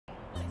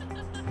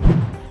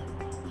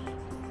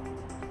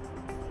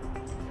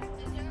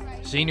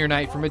Senior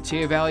night for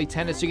Metea Valley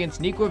tennis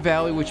against Neuqua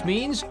Valley, which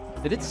means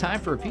that it's time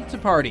for a pizza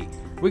party.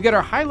 We got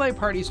our highlight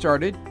party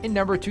started in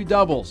number 2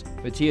 doubles.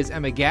 Metea's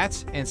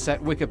Gatz and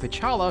Satwika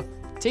Pitchala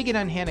taking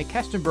on Hannah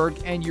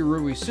Kestenberg and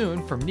Yurui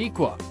soon from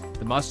Neuqua.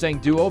 The Mustang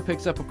duo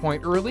picks up a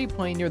point early,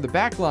 playing near the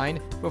back line,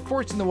 but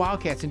forcing the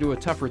Wildcats into a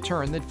tough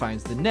return that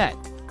finds the net.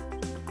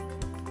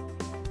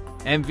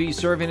 MV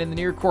serving in the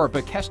near court,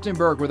 but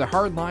Kestenberg with a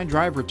hard line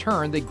drive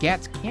return that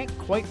Gatz can't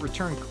quite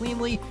return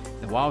cleanly.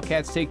 The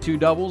Wildcats take 2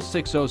 doubles,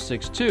 6-0,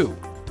 6-2.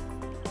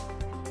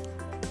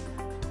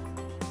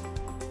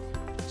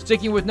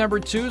 Sticking with number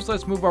 2s,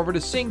 let's move over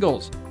to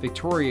singles.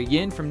 Victoria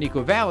Yin from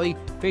Neuqua Valley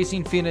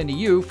facing Feina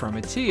Niu from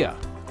Metea.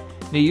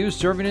 Niu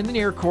serving in the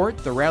near court,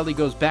 the rally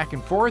goes back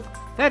and forth.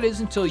 That is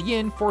until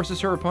Yin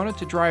forces her opponent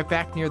to drive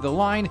back near the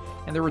line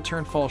and the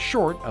return falls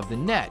short of the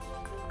net.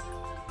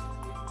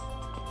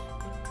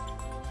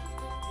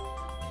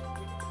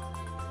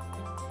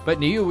 But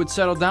Niu would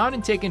settle down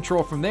and take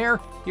control from there.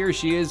 Here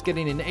she is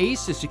getting an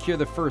ace to secure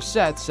the first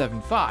set,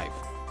 7-5.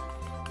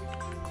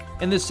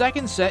 In the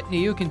second set,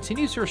 Niu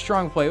continues her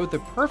strong play with a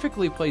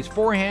perfectly placed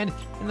forehand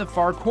in the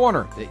far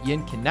corner that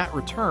Yin cannot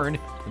return.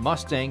 The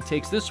Mustang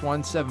takes this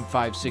one 7-5,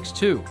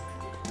 6-2.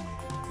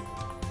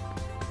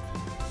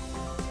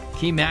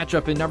 Key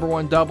matchup in number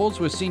 1 doubles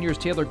with seniors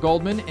Taylor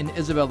Goldman and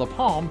Isabella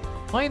Palm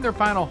playing their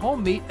final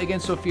home meet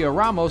against Sofia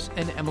Ramos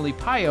and Emily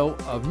Payo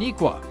of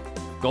Neuqua.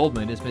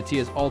 Goldman is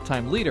Metea's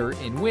all-time leader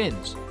in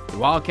wins. The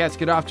Wildcats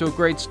get off to a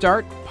great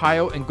start.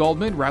 Payo and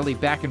Goldman rally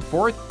back and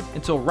forth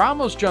until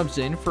Ramos jumps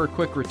in for a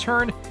quick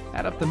return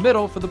at up the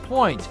middle for the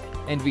point.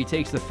 NV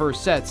takes the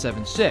first set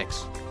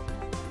 7-6.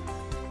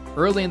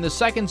 Early in the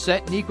second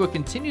set, Neuqua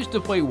continues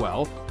to play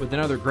well with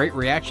another great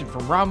reaction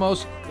from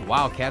Ramos, the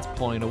Wildcats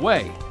pulling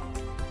away.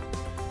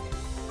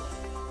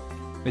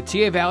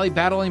 Metea Valley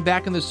battling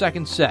back in the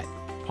second set.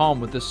 Palm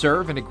with the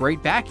serve and a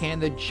great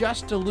backhand that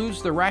just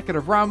eludes the racket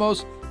of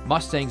Ramos.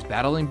 Mustangs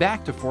battling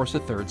back to force a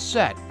third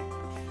set.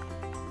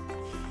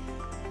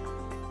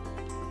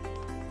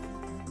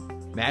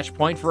 Match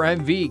point for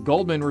MV.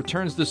 Goldman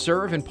returns the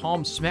serve and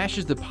Palm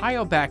smashes the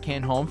Payo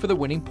backhand home for the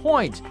winning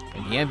point.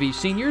 And the MV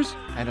seniors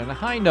end on a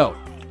high note.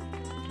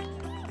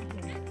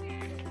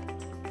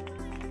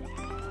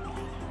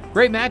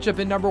 Great matchup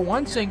in number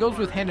 1 singles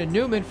with Hannah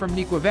Newman from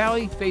Neuqua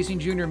Valley facing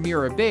junior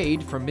Mira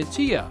Bade from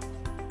Metea.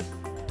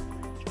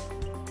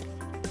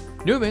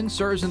 Newman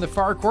serves in the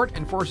far court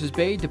and forces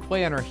Bade to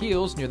play on her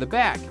heels near the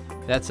back.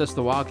 That sets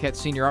the Wildcat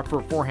senior up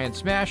for a forehand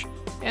smash,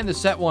 and the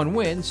set 1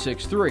 win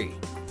 6-3.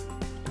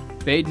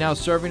 Bade now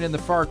serving in the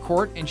far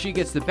court, and she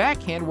gets the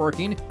backhand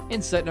working in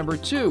set number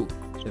 2,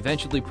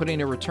 eventually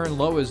putting a return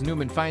low as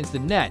Newman finds the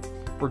net.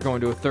 We're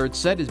going to a third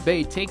set as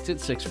Bade takes it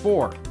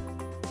 6-4.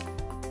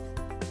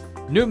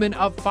 Newman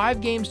up 5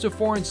 games to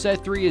 4 in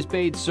set 3 as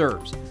Bade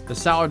serves. The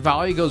solid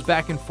volley goes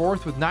back and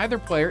forth with neither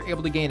player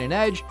able to gain an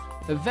edge.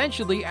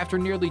 Eventually, after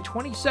nearly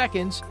 20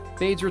 seconds,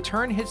 Bade's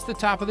return hits the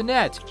top of the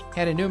net.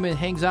 Hannah Newman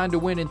hangs on to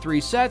win in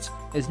 3 sets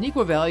as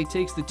Neuqua Valley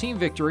takes the team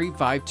victory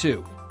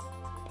 5-2.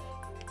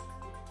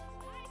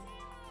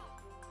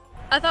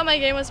 I thought my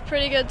game was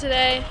pretty good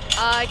today.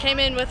 I came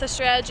in with a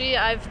strategy.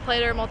 I've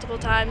played her multiple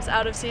times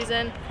out of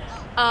season.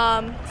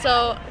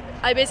 So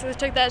I basically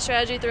took that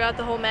strategy throughout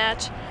the whole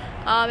match.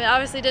 It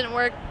obviously didn't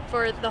work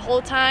for the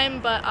whole time,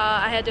 but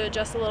I had to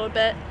adjust a little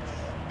bit.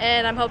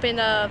 And I'm hoping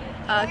to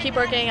keep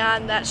working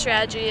on that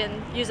strategy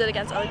and use it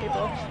against other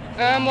people.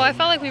 Well, I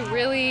felt like we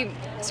really,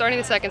 starting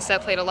the second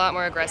set, played a lot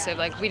more aggressive.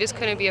 Like, we just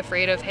couldn't be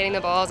afraid of hitting the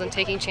balls and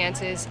taking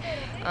chances.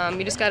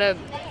 You just got to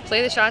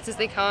play the shots as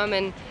they come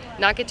and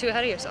not get too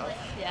ahead of yourself.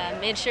 Yeah,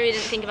 made sure we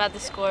didn't think about the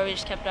score. We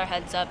just kept our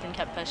heads up and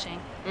kept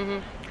pushing.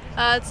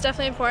 It's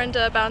definitely important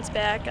to bounce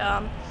back.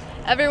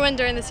 Every win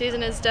during the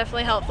season is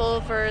definitely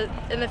helpful for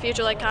in the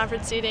future, like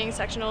conference seeding,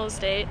 sectional,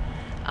 state.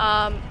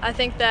 I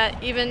think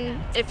that even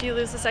if you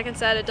lose the second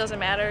set, it doesn't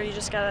matter. You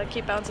just gotta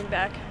keep bouncing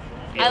back.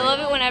 I love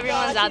it when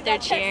everyone's out there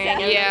cheering,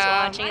 everyone's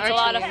watching. It's a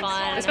lot of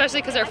fun.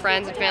 Especially because our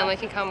friends and family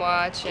can come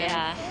watch.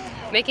 And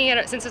making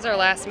it, since it's our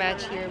last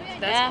match here,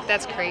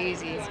 that's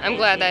crazy. I'm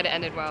glad that it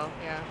ended well.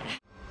 Yeah.